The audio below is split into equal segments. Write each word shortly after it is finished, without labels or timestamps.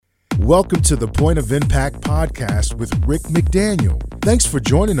Welcome to the Point of Impact podcast with Rick McDaniel. Thanks for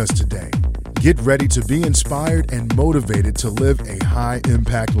joining us today. Get ready to be inspired and motivated to live a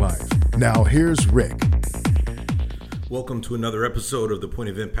high-impact life. Now, here's Rick. Welcome to another episode of the Point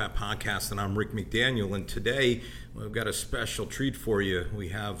of Impact podcast, and I'm Rick McDaniel. And today, we've got a special treat for you. We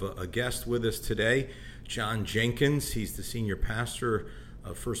have a guest with us today, John Jenkins. He's the senior pastor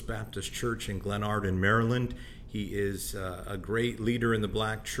of First Baptist Church in Glen Arden, Maryland. He is a great leader in the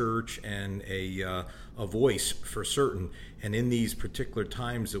Black church and a voice for certain. And in these particular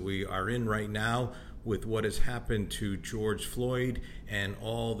times that we are in right now, with what has happened to George Floyd and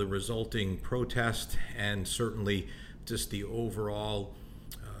all the resulting protest, and certainly just the overall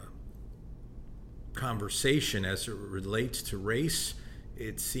conversation as it relates to race,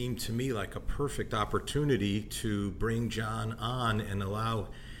 it seemed to me like a perfect opportunity to bring John on and allow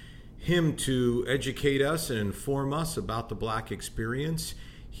him to educate us and inform us about the Black experience.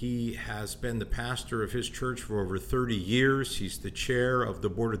 He has been the pastor of his church for over 30 years. He's the chair of the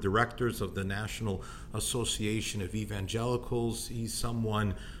board of directors of the National Association of Evangelicals. He's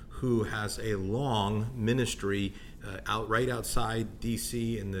someone who has a long ministry right outside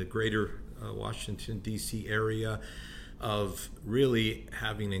D.C. in the greater Washington, D.C. area, of really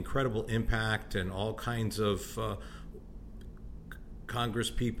having incredible impact, and all kinds of Congress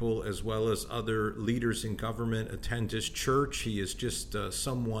people as well as other leaders in government attend his church. He is just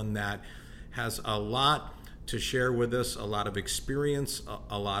someone that has a lot to share with us, a lot of experience,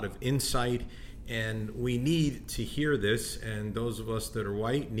 a lot of insight, and we need to hear this. And those of us that are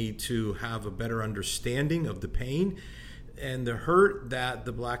white need to have a better understanding of the pain and the hurt that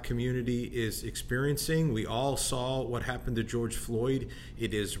the Black community is experiencing. We all saw what happened to George Floyd.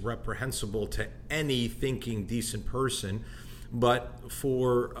 It is reprehensible to any thinking, decent person. But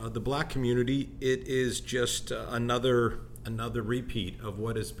for the Black community, it is just another repeat of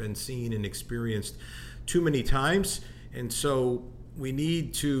what has been seen and experienced too many times. And so we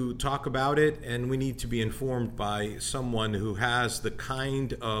need to talk about it, and we need to be informed by someone who has the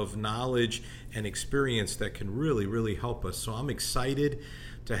kind of knowledge and experience that can really, really help us. So I'm excited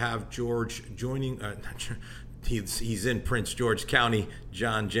to have George joining. He's in Prince George County,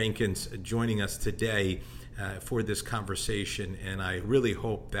 John Jenkins, joining us today for this conversation, and I really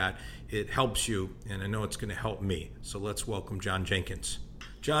hope that it helps you, and I know it's going to help me. So let's welcome John Jenkins.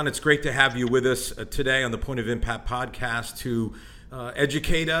 John, it's great to have you with us today on the Point of Impact podcast to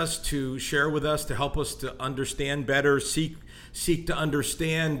educate us, to share with us, to help us to understand better, seek to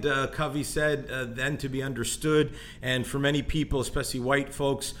understand, Covey said, then to be understood. And for many people, especially white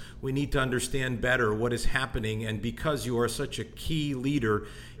folks, we need to understand better what is happening. And because you are such a key leader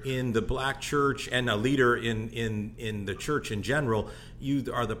in the Black church and a leader in the church in general, you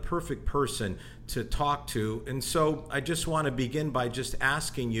are the perfect person to talk to. And so I just want to begin by just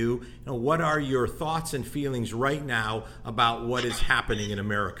asking you, what are your thoughts and feelings right now about what is happening in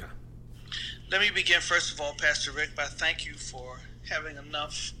America? Let me begin, first of all, Pastor Rick, by thank you for having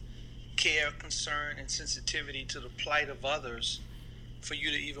enough care, concern, and sensitivity to the plight of others for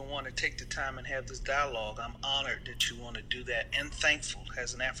you to even want to take the time and have this dialogue. I'm honored that you want to do that, and thankful.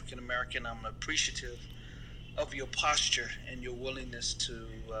 As an African American, I'm appreciative of your posture and your willingness to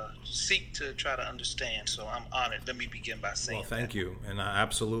seek to try to understand. So I'm honored. Let me begin by saying thank you, and I'm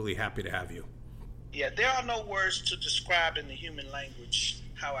absolutely happy to have you. Yeah, there are no words to describe in the human language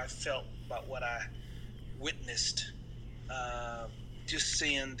how I felt about what I witnessed. Just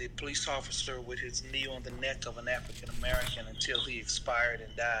seeing the police officer with his knee on the neck of an African American until he expired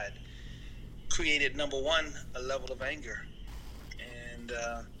and died created, number one, a level of anger, and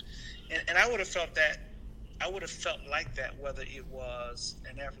I would have felt that. I would have felt like that whether it was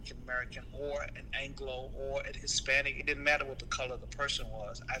an African American or an Anglo or a Hispanic. It didn't matter what the color of the person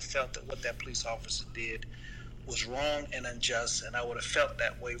was. I felt that what that police officer did was wrong and unjust, and I would have felt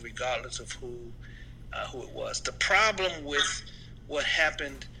that way regardless of who it was. The problem with what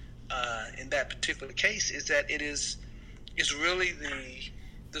happened in that particular case is that it's really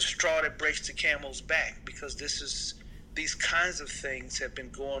the straw that breaks the camel's back, because these kinds of things have been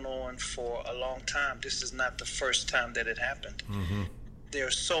going on for a long time. This is not the first time that it happened. Mm-hmm. There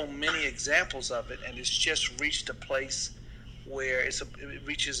are so many examples of it, and it's just reached a place where it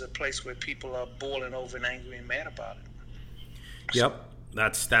reaches a place where people are boiling over and angry and mad about it. Yep.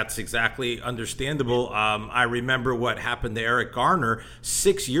 That's exactly understandable. I remember what happened to Eric Garner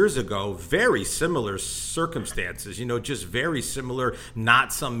 6 years ago. Very similar circumstances, just very similar.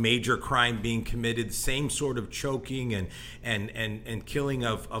 Not some major crime being committed. Same sort of choking and killing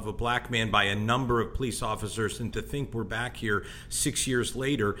of a black man by a number of police officers. And to think we're back here 6 years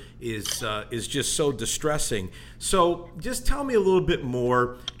later is just so distressing. So just tell me a little bit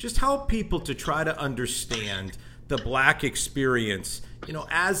more. Just help people to try to understand the black experience,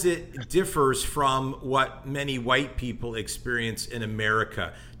 as it differs from what many white people experience in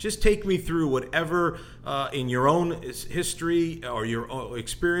America. Just take me through whatever in your own history or your own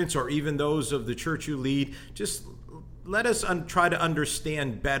experience, or even those of the church you lead. Just let us try to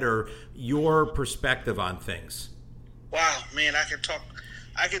understand better your perspective on things. Wow, man, I could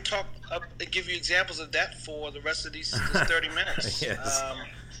talk and give you examples of that for the rest of this 30 minutes. Yes.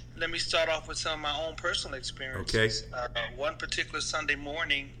 Let me start off with some of my own personal experiences. Okay. One particular Sunday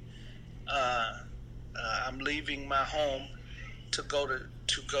morning, I'm leaving my home to go to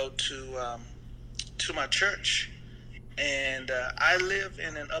my church, and I live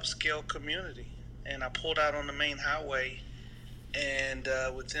in an upscale community. And I pulled out on the main highway, and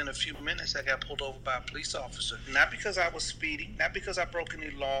within a few minutes, I got pulled over by a police officer. Not because I was speeding, not because I broke any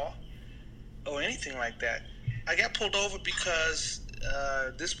law or anything like that. I got pulled over because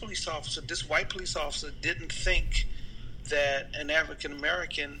this white police officer didn't think that an African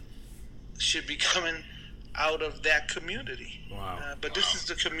American should be coming out of that community. Wow. But this is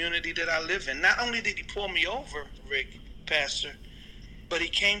the community that I live in. Not only did he pull me over, Rick, Pastor, but he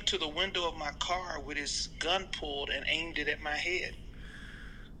came to the window of my car with his gun pulled and aimed it at my head.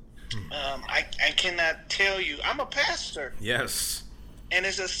 I cannot tell you. I'm a pastor. Yes. And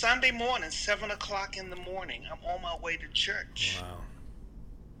it's a Sunday morning, 7 o'clock in the morning. I'm on my way to church. Wow.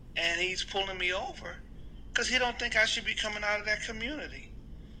 And he's pulling me over because he don't think I should be coming out of that community.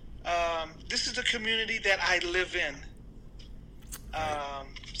 This is the community that I live in.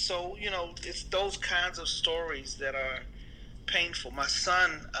 So, it's those kinds of stories that are painful. My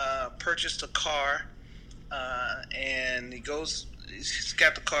son purchased a car, and he's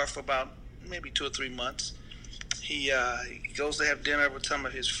got the car for about maybe 2 or 3 months. He goes to have dinner with some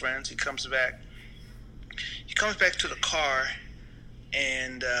of his friends. He comes back to the car,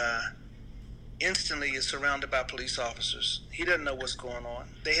 and instantly is surrounded by police officers. He doesn't know what's going on.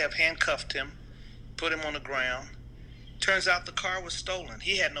 They have handcuffed him, put him on the ground. Turns out the car was stolen.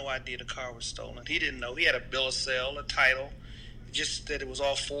 He had no idea the car was stolen. He didn't know. He had a bill of sale, a title, just that it was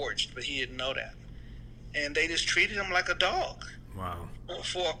all forged, but he didn't know that. And they just treated him like a dog. Wow.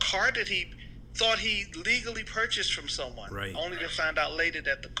 For a car that he thought he legally purchased from someone, right, only to find out later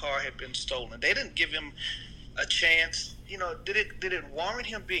that the car had been stolen. They didn't give him a chance. Did it warrant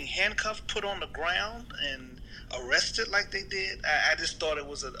him being handcuffed, put on the ground, and arrested like they did? I just thought it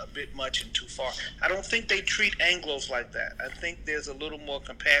was a bit much and too far. I don't think they treat Anglos like that. I think there's a little more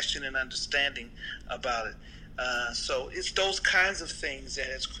compassion and understanding about it. So it's those kinds of things that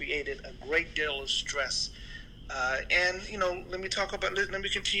has created a great deal of stress. And let me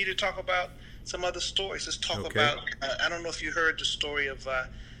continue to talk about some other stories. Let's talk about. I don't know if you heard the story of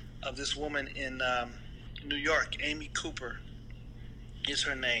this woman in New York. Amy Cooper is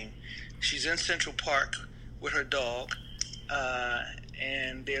her name. She's in Central Park with her dog,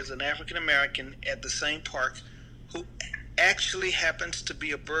 and there's an African American at the same park who actually happens to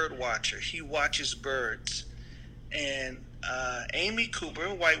be a bird watcher. He watches birds. And Amy Cooper,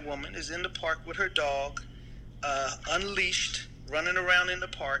 a white woman, is in the park with her dog, unleashed, running around in the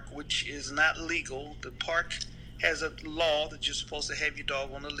park, which is not legal. The park has a law that you're supposed to have your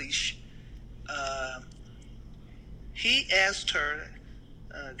dog on a leash. He asked her,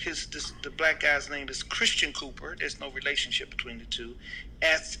 the black guy's name is Christian Cooper. There's no relationship between the two.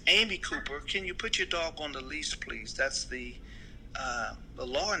 Asked Amy Cooper, "Can you put your dog on the leash, please?" That's the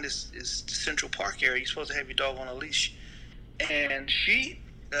law in this is the Central Park area. You're supposed to have your dog on a leash. And she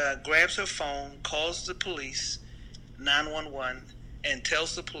grabs her phone, calls the police, 911, and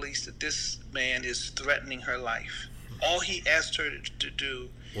tells the police that this man is threatening her life. All he asked her to do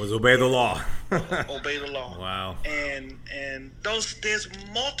was obey the law. Obey the law. Wow. And there's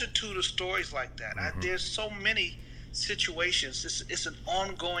multitude of stories like that. There's so many situations. It's an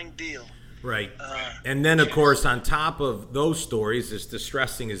ongoing deal. Right. And then, of course, on top of those stories, as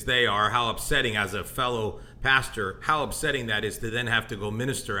distressing as they are, how upsetting as a fellow pastor, how upsetting that is to then have to go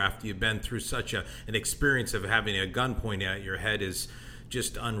minister after you've been through such an experience of having a gun pointed at your head is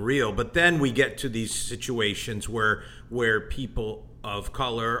just unreal. But then we get to these situations where people of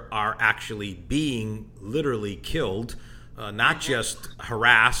color are actually being literally killed not just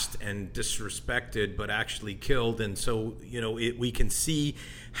harassed and disrespected, but actually killed. And so, we can see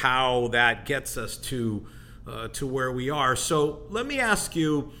how that gets us to where we are. So let me ask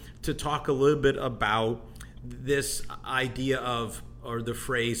you to talk a little bit about this idea of, or the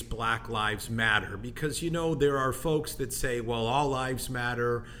phrase, Black Lives Matter, because there are folks that say, well, all lives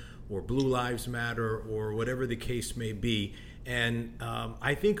matter, or blue lives matter, or whatever the case may be. And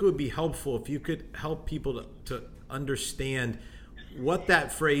I think it would be helpful if you could help people to understand what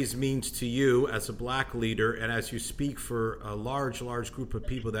that phrase means to you as a Black leader, and as you speak for a large group of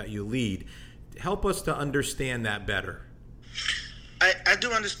people that you lead. Help us to understand that better. I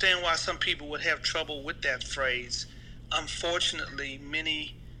do understand why some people would have trouble with that phrase. Unfortunately,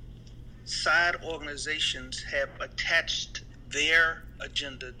 many side organizations have attached their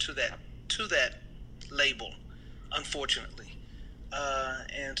agenda to that label, unfortunately.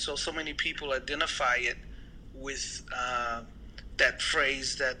 And so many people identify it with that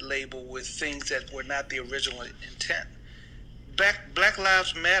phrase, that label, with things that were not the original intent. Black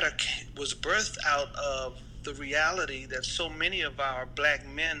Lives Matter was birthed out of the reality that so many of our Black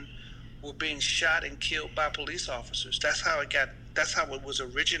men were being shot and killed by police officers. That's how it was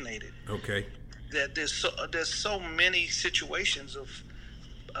originated. Okay. That there's so many situations of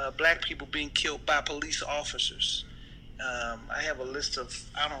Black people being killed by police officers. I have a list of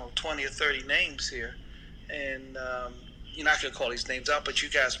 20 or 30 names here, and I could call these names out, but you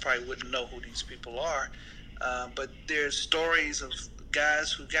guys probably wouldn't know who these people are. But there's stories of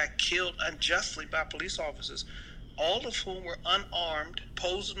guys who got killed unjustly by police officers, all of whom were unarmed,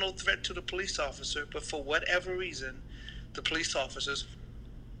 posed no threat to the police officer, but for whatever reason, the police officers,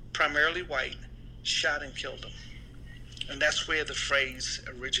 primarily white, shot and killed them. And that's where the phrase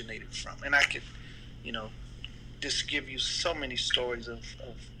originated from. And I could, just give you so many stories of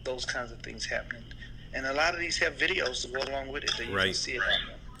those kinds of things happening. And a lot of these have videos to go along with it that you can see it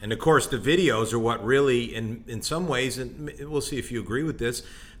happening. And of course, the videos are what really, in some ways, and we'll see if you agree with this,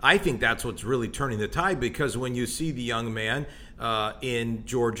 I think that's what's really turning the tide, because when you see the young man in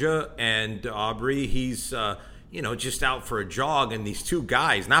Georgia and Aubrey, he's, just out for a jog, and these two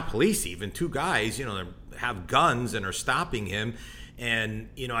guys, not police even, two guys, have guns and are stopping him. And,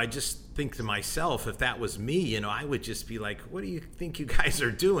 I just think to myself, if that was me, I would just be like, what do you think you guys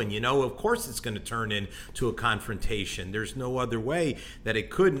are doing? Of course it's going to turn into a confrontation. There's no other way that it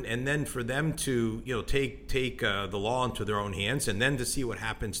couldn't. And then for them to, take the law into their own hands, and then to see what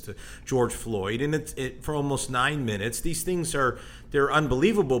happens to George Floyd. And for almost 9 minutes, these things they're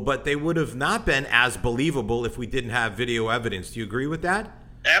unbelievable, but they would have not been as believable if we didn't have video evidence. Do you agree with that?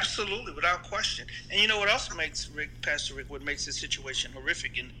 Absolutely, without question. And what else makes Pastor Rick, what makes the situation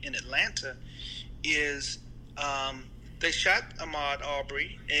horrific in Atlanta is they shot Ahmaud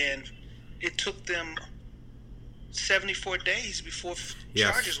Arbery, and it took them 74 days before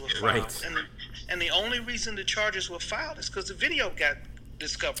charges were filed. Right. And the only reason the charges were filed is because the video got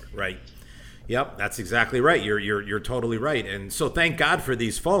discovered. Right. Yep, that's exactly right. You're totally right. And so thank God for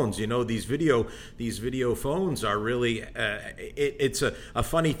these phones. These video phones are really it's a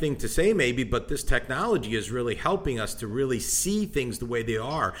funny thing to say maybe, but this technology is really helping us to really see things the way they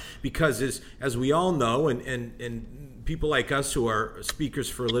are, because as we all know, and people like us who are speakers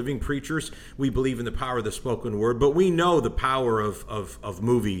for a living, preachers, we believe in the power of the spoken word, but we know the power of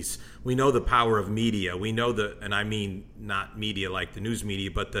movies. We know the power of media. We know and I mean not media like the news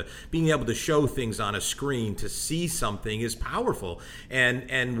media, but the being able to show things on a screen, to see something is powerful.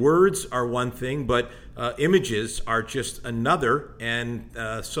 And words are one thing, but images are just another. And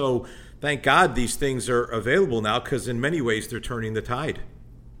so thank God these things are available now, because in many ways they're turning the tide.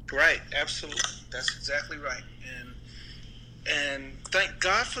 Right, absolutely. That's exactly right. And thank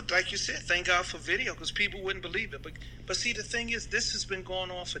God for, like you said, thank God for video, because people wouldn't believe it. But see, the thing is, this has been going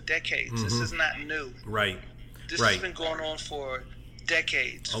on for decades. Mm-hmm. This is not new. Right. This has been going on for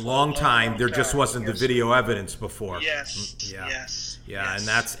decades. A long time. There just wasn't the video evidence before. Yes. Yeah. Yes. Yeah.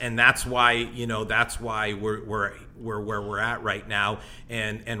 Yes. And that's why we're where we're at right now,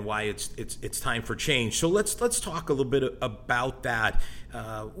 and why it's time for change. So let's talk a little bit about that.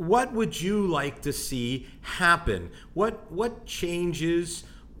 What would you like to see happen? What changes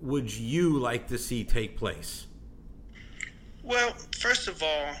would you like to see take place? Well, first of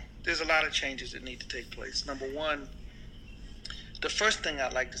all, there's a lot of changes that need to take place. Number one, the first thing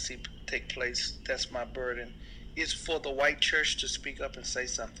I'd like to see take place, that's my burden, is for the white church to speak up and say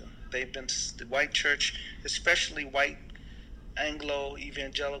something. The white church, especially white Anglo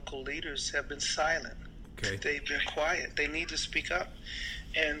evangelical leaders, have been silent. Okay. They've been quiet. They need to speak up.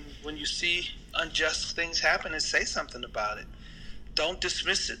 And when you see unjust things happen, say something about it. Don't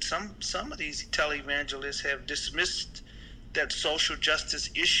dismiss it. Some of these televangelists have dismissed that social justice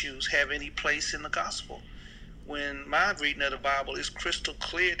issues have any place in the gospel. When my reading of the Bible is crystal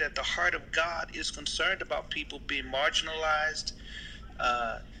clear that the heart of God is concerned about people being marginalized,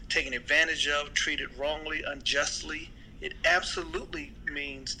 taken advantage of, treated wrongly, unjustly. It absolutely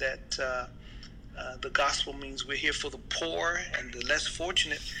means that the gospel means we're here for the poor and the less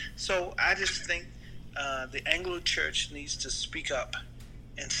fortunate. So I just think the Anglo Church needs to speak up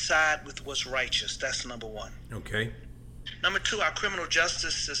and side with what's righteous. That's number one. Okay. Number two, our criminal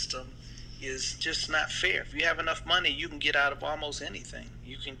justice system is just not fair. If you have enough money, you can get out of almost anything.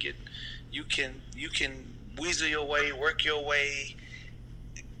 You can weasel your way, work your way,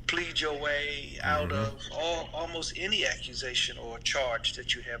 plead your way out of almost any accusation or charge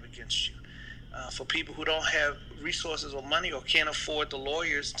that you have against you. For people who don't have resources or money or can't afford the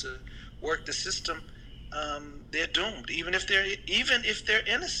lawyers to work the system, they're doomed. Even if they're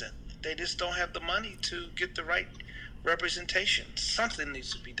innocent, they just don't have the money to get the right representation. Something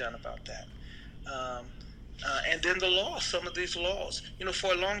needs to be done about that. And then the law, some of these laws.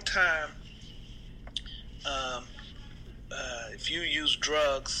 For a long time, if you use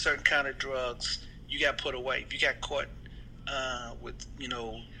drugs, certain kind of drugs, you got put away. If you got caught with,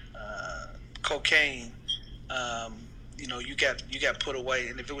 cocaine, you got put away.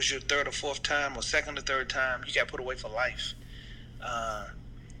 And if it was your third or fourth time or second or third time, you got put away for life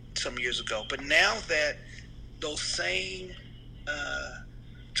some years ago. But now that those same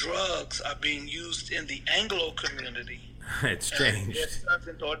drugs are being used in the Anglo community, it's changed.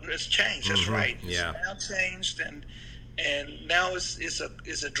 It's changed. That's right. Yeah. It's now changed, and now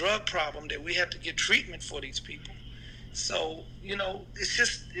it's a drug problem that we have to get treatment for these people. So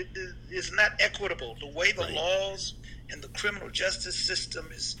it's not equitable. The way the laws and the criminal justice system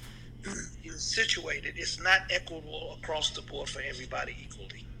is situated, it's not equitable across the board for everybody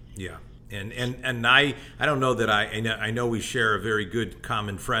equally. Yeah. And I don't know that I know we share a very good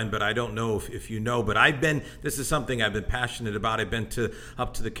common friend, but I don't know if you know, but this is something I've been passionate about. I've been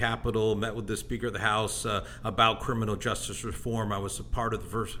up to the Capitol, met with the Speaker of the House about criminal justice reform. I was a part of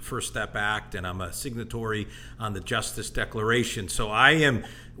the First Step Act, and I'm a signatory on the Justice Declaration. So I am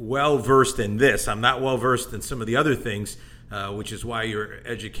well versed in this. I'm not well versed in some of the other things, which is why you're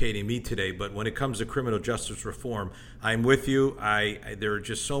educating me today. But when it comes to criminal justice reform, I'm with you. There are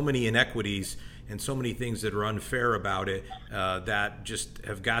just so many inequities and so many things that are unfair about it that just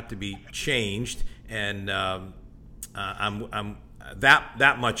have got to be changed. And I'm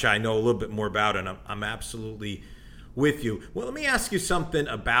that much I know a little bit more about, and I'm absolutely with you. Well, let me ask you something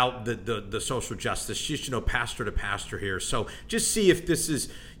about the social justice, just, pastor to pastor here. So just see if this is,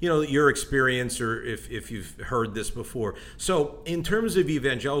 your experience or if you've heard this before. So in terms of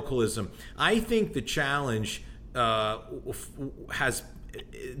evangelicalism, I think the challenge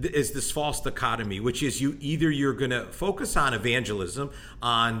is this false dichotomy, which is you're going to focus on evangelism,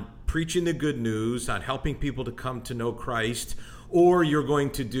 on preaching the good news, on helping people to come to know Christ, or you're going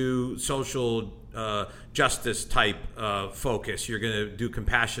to do social justice type focus. You're going to do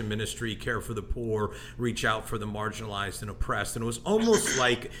compassion ministry, care for the poor, reach out for the marginalized and oppressed. And it was almost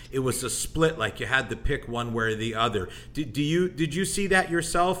like it was a split, like you had to pick one way or the other. Did you see that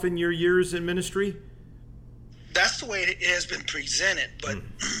yourself in your years in ministry? That's the way it has been presented, but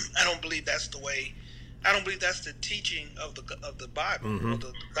I don't believe that's the way. I don't believe that's the teaching of the Bible or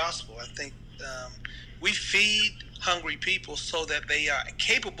the gospel. I think we feed hungry people so that they are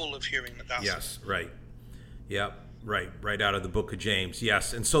capable of hearing the gospel. Yes, right. Yep, right out of the book of James.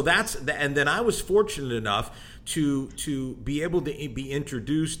 Yes, and so and then I was fortunate enough to be able to be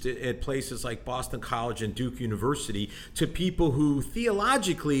introduced at places like Boston College and Duke University to people who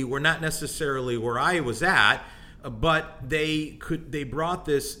theologically were not necessarily where I was at, but they brought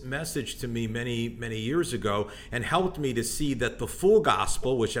this message to me many years ago and helped me to see that the full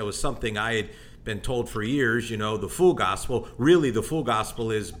gospel, which was something I had been told for years, the full gospel, really the full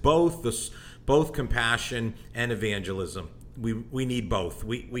gospel is both compassion and evangelism. We need both.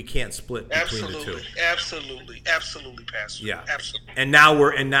 We can't split between the two. Absolutely, Pastor. Yeah, absolutely. And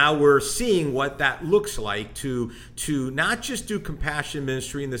now we're seeing what that looks like to not just do compassion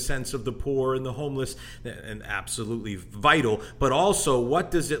ministry in the sense of the poor and the homeless, and absolutely vital, but also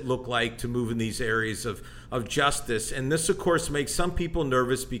what does it look like to move in these areas of justice. And this, of course, makes some people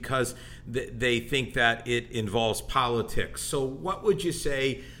nervous because they think that it involves politics. So what would you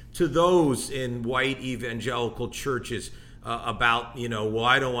say to those in white evangelical churches about, well,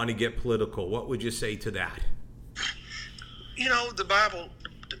 I don't want to get political? What would you say to that? The Bible,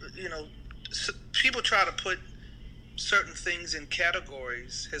 people try to put certain things in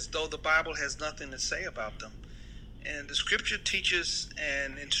categories as though the Bible has nothing to say about them. And the scripture teaches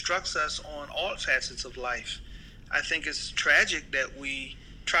and instructs us on all facets of life. I think it's tragic that we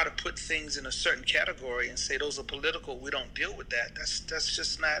try to put things in a certain category and say those are political. We don't deal with that. That's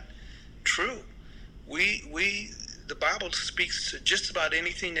just not true. The Bible speaks to just about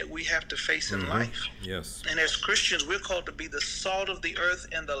anything that we have to face in life. Yes. And as Christians, we're called to be the salt of the earth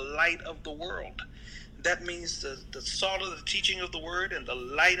and the light of the world. That means the salt of the teaching of the word and the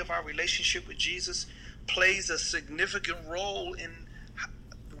light of our relationship with Jesus plays a significant role in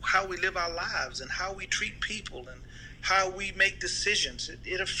how we live our lives and how we treat people and how we make decisions.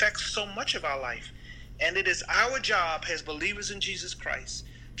 It affects so much of our life. And it is our job as believers in Jesus Christ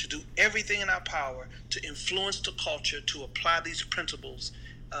to do everything in our power to influence the culture, to apply these principles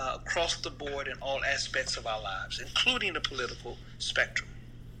across the board in all aspects of our lives, including the political spectrum.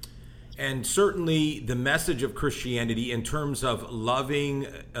 And certainly the message of Christianity in terms of loving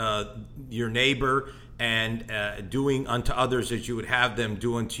your neighbor and doing unto others as you would have them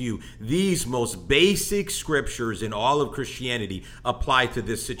do unto you. These most basic scriptures in all of Christianity apply to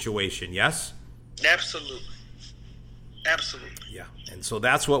this situation, yes? Absolutely. Absolutely. Yeah. And so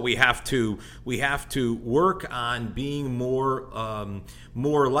that's what we have to work on, being more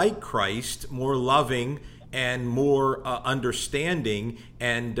like Christ, more loving and more understanding,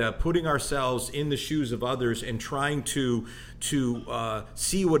 and putting ourselves in the shoes of others and trying to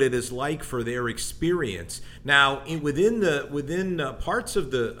see what it is like for their experience. Now, within parts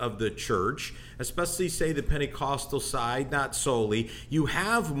of the church, especially say the Pentecostal side, not solely, you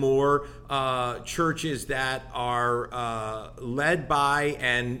have more churches that are led by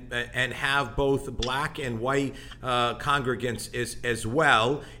and have both black and white congregants as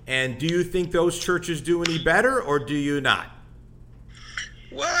well. And do you think those churches do any better, or do you not?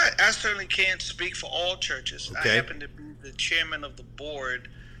 Well, I certainly can't speak for all churches. Okay. I happen to be the chairman of the board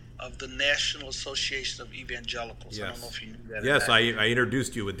of the National Association of Evangelicals. Yes. I don't know if you knew that. Yes, I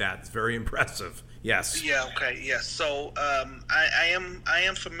introduced you with that. It's very impressive. Yes. Yeah. Okay. Yes. So I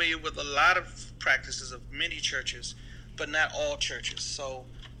am familiar with a lot of practices of many churches, but not all churches. So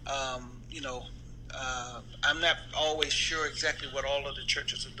I'm not always sure exactly what all of the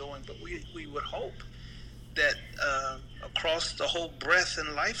churches are doing, but we would hope that across the whole breadth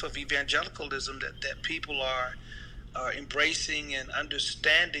and life of evangelicalism that people are embracing and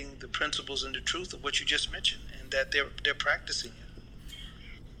understanding the principles and the truth of what you just mentioned, and that they're practicing it.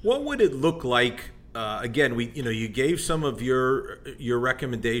 What would it look like? Again, you gave some of your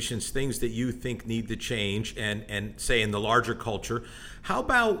recommendations, things that you think need to change, and say in the larger culture. How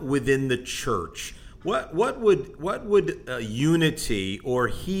about within the church? What would unity or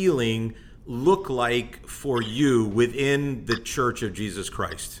healing look like for you within the Church of Jesus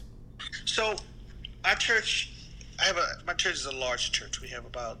Christ? So, our church, my church is a large church. We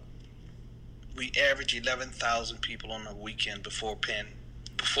we average 11,000 people on a weekend before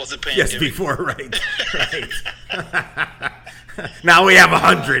the pandemic. Yes, before, right. Now we have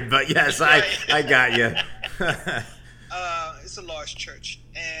 100, but yes, right. I got you. It's a large church,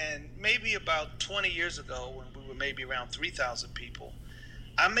 and maybe about 20 years ago, when we were maybe around 3,000 people,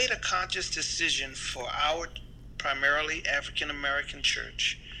 I made a conscious decision for our primarily African-American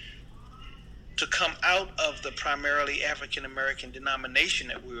church to come out of the primarily African-American denomination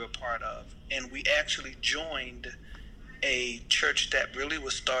that we were a part of, and we actually joined a church that really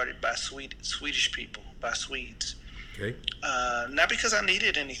was started by Swedish people, by Swedes. Okay. Not because I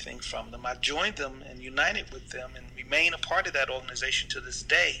needed anything from them. I joined them and united with them and remain a part of that organization to this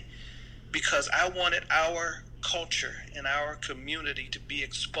day because I wanted our culture and our community to be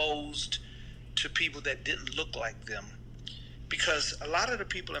exposed to people that didn't look like them. Because a lot of the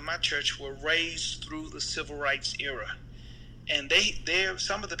people in my church were raised through the civil rights era. And they're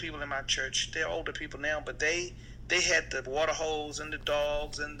some of the people in my church, they're older people now, but they had the water hose and the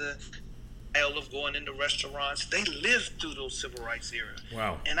dogs and the style of going into restaurants. They lived through those civil rights era.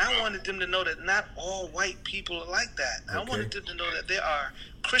 Wow. And I wanted them to know that not all white people are like that. Okay. I wanted them to know that there are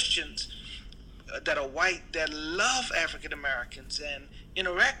Christians that are white that love African Americans and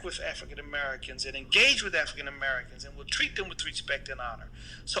interact with African Americans and engage with African Americans and will treat them with respect and honor.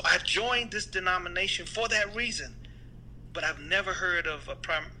 So I joined this denomination for that reason. But I've never heard of a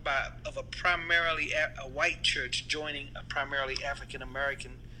primarily a white church joining a primarily African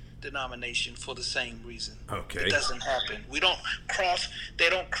American denomination for the same reason. Okay. It doesn't happen. They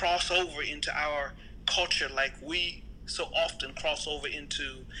don't cross over into our culture like we so often cross over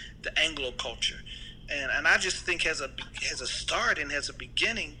into the Anglo culture. And I just think has a start and has a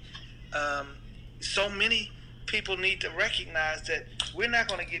beginning, so many people need to recognize that we're not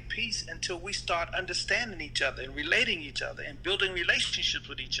going to get peace until we start understanding each other and relating each other and building relationships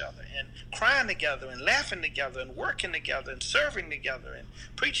with each other and crying together and laughing together and working together and serving together and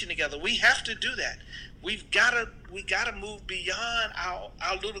preaching together. We have to do that. We got to move beyond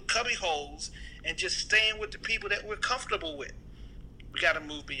our little cubby holes and just staying with the people that we're comfortable with. We got to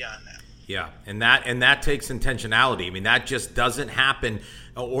move beyond that. Yeah, and that takes intentionality. I mean, that just doesn't happen,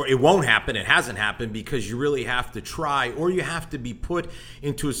 or it won't happen. It hasn't happened because you really have to try, or you have to be put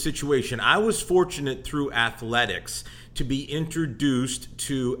into a situation. I was fortunate through athletics to be introduced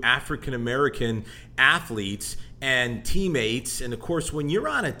to African American athletes and teammates. And of course, when you're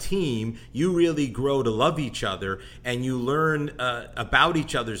on a team, you really grow to love each other and you learn about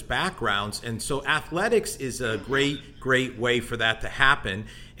each other's backgrounds. And so athletics is a great way for that to happen.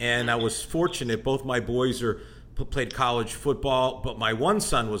 And I was fortunate. Both my boys played college football, but my one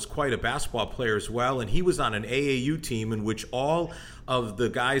son was quite a basketball player as well. And he was on an AAU team in which all of the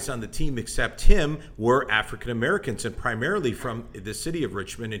guys on the team except him were African Americans and primarily from the city of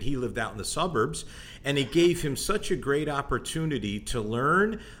Richmond, and he lived out in the suburbs. And it gave him such a great opportunity to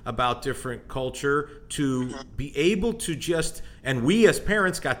learn about different culture, to be able to just, and we as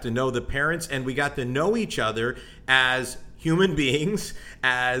parents got to know the parents, and we got to know each other as human beings,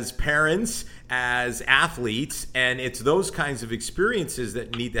 as parents, as athletes, and it's those kinds of experiences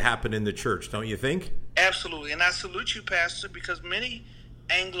that need to happen in the church, don't you think? Absolutely, and I salute you, Pastor, because many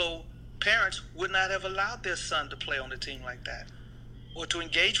Anglo parents would not have allowed their son to play on a team like that or to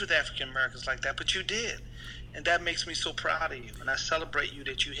engage with African Americans like that, but you did. And that makes me so proud of you, and I celebrate you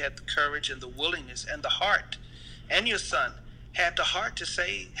that you had the courage and the willingness and the heart, and your son had the heart to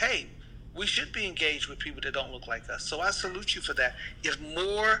say, hey, we should be engaged with people that don't look like us. So I salute you for that. If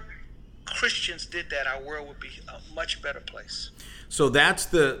more Christians did that, our world would be a much better place. So that's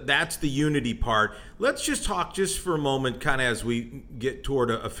the unity part. Let's just talk just for a moment, kind of as we get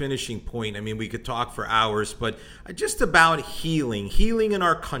toward a finishing point. I mean, we could talk for hours, but just about healing in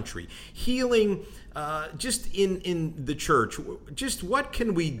our country, healing just in the church. Just what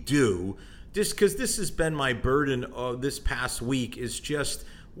can we do? Just because this has been my burden this past week is just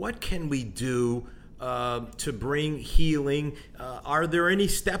what can we do to bring healing? Are there any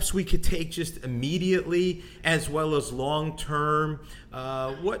steps we could take just immediately as well as long term?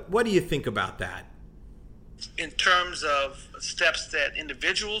 What do you think about that? In terms of steps that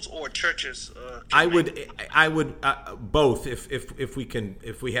individuals or churches I would both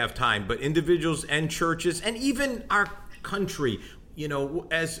if we have time, but individuals and churches and even our country. You know,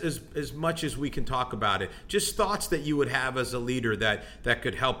 as much as we can talk about it, just thoughts that you would have as a leader that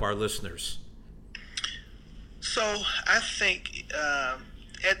could help our listeners. So I think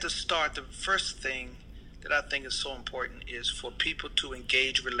at the start, the first thing that I think is so important is for people to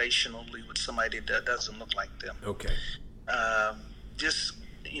engage relationally with somebody that doesn't look like them. Okay. Just,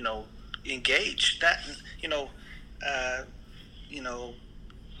 engage that,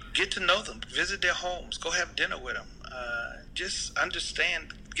 get to know them, visit their homes, go have dinner with them. Just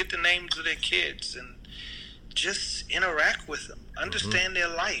understand, get the names of their kids and just interact with them. Understand their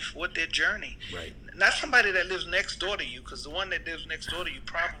life, what their journey. Right. Not somebody that lives next door to you, because the one that lives next door to you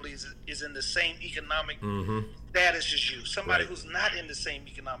probably is in the same economic status as you. Somebody who's not in the same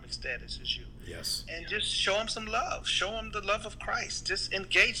economic status as you. Yes. And just show them some love. Show them the love of Christ. Just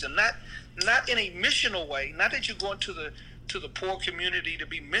engage them. Not in a missional way. Not that you're going to the poor community to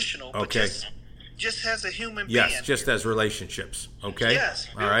be missional, but just as a human being. Yes, just as relationships. Okay. Yes.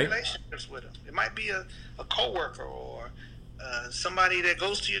 All right. Relationships with them. It might be a coworker or somebody that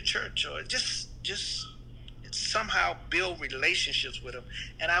goes to your church, or just somehow build relationships with them.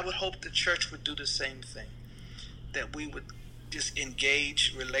 And I would hope the church would do the same thing, that we would just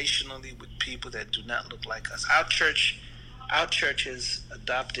engage relationally with people that do not look like us. Our church has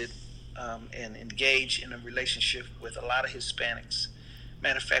adopted and engaged in a relationship with a lot of Hispanics.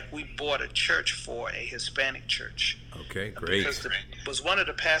 Matter of fact, we bought a church for a Hispanic church. Okay, great. Because was one of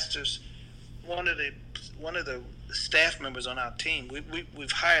the pastors, one of the staff members on our team.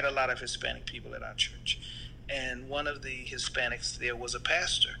 We've hired a lot of Hispanic people at our church, and one of the Hispanics there was a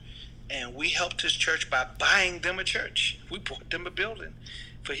pastor, and we helped his church by buying them a church. We bought them a building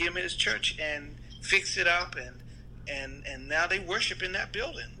for him and his church and fixed it up, and now they worship in that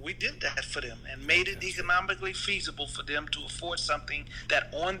building. We did that for them and made it economically feasible for them to afford something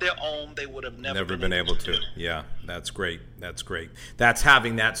that on their own they would have never been able to do. Yeah, that's great. That's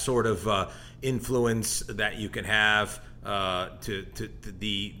having that sort of influence that you can have to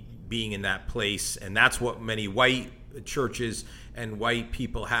the being in that place, and that's what many white churches and white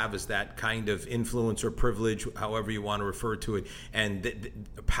people have is that kind of influence or privilege, however you want to refer to it, and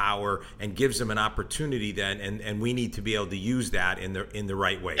power, and gives them an opportunity then, and we need to be able to use that in the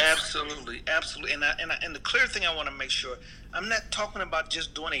right way. Absolutely. And the clear thing I want to make sure, I'm not talking about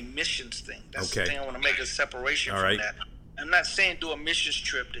just doing a missions thing. That's the thing I want to make a separation from that. I'm not saying do a missions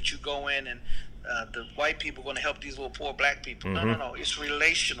trip that you go in and the white people are going to help these little poor black people. Mm-hmm. No. It's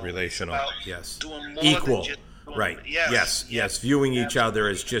relational. Yes. Doing more equal. Than just doing, right. Yes. Viewing each other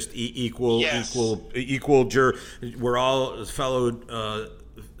as just equal. We're all fellow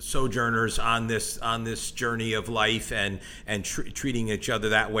sojourners on this journey of life, and treating each other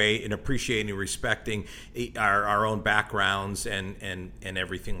that way, and appreciating and respecting our own backgrounds and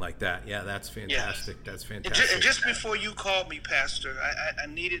everything like that. Yeah, that's fantastic. Yes. That's fantastic. And just before you called me, Pastor, I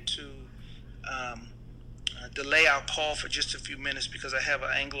needed to delay our call for just a few minutes because I have an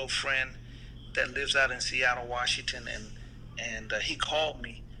Anglo friend that lives out in Seattle, Washington, and he called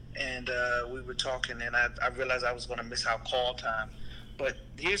me, and we were talking, and I realized I was going to miss our call time. But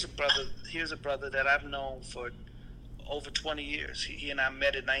here's a brother that I've known for over 20 years. He and I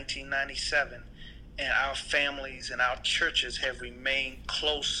met in 1997, and our families and our churches have remained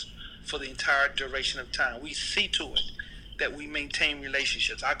close for the entire duration of time. We see to it that we maintain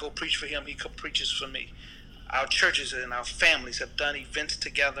relationships. I go preach for him, he preaches for me. Our churches and our families have done events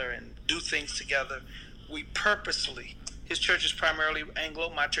together and do things together. We purposely, his church is primarily Anglo,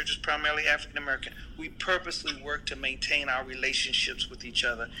 my church is primarily African American. We purposely work to maintain our relationships with each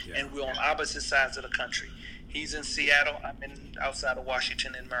other, and we're on opposite sides of the country. He's in Seattle, I'm outside of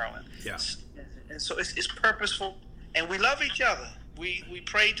Washington in Maryland. Yes. And so it's purposeful, and we love each other. We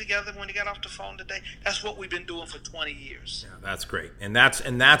prayed together when he got off the phone today. That's what we've been doing for 20 years. Yeah, that's great. And that's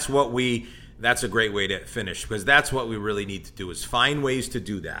a great way to finish, because that's what we really need to do, is find ways to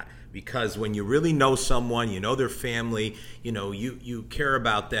do that. Because when you really know someone, you know their family, you care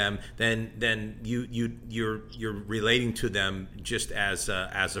about them, then you're relating to them just as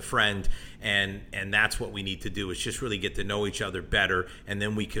a friend, and that's what we need to do, is just really get to know each other better, and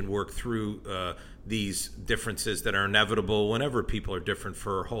then we can work through these differences that are inevitable whenever people are different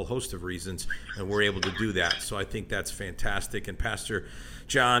for a whole host of reasons, and we're able to do that. So I think that's fantastic. And Pastor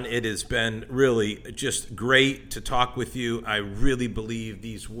John, it has been really just great to talk with you. I really believe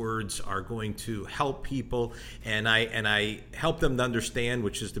these words are going to help people, and I help them to understand,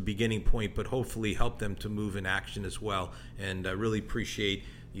 which is the beginning point, but hopefully help them to move in action as well. And I really appreciate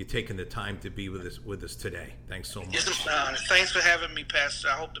you taking the time to be with us today. Thanks so much. Thanks for having me, Pastor.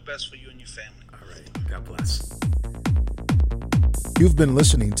 I hope the best for you and your family. All right. God bless. You've been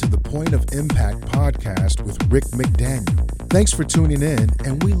listening to the Point of Impact podcast with Rick McDaniel. Thanks for tuning in,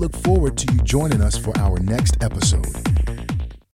 and we look forward to you joining us for our next episode.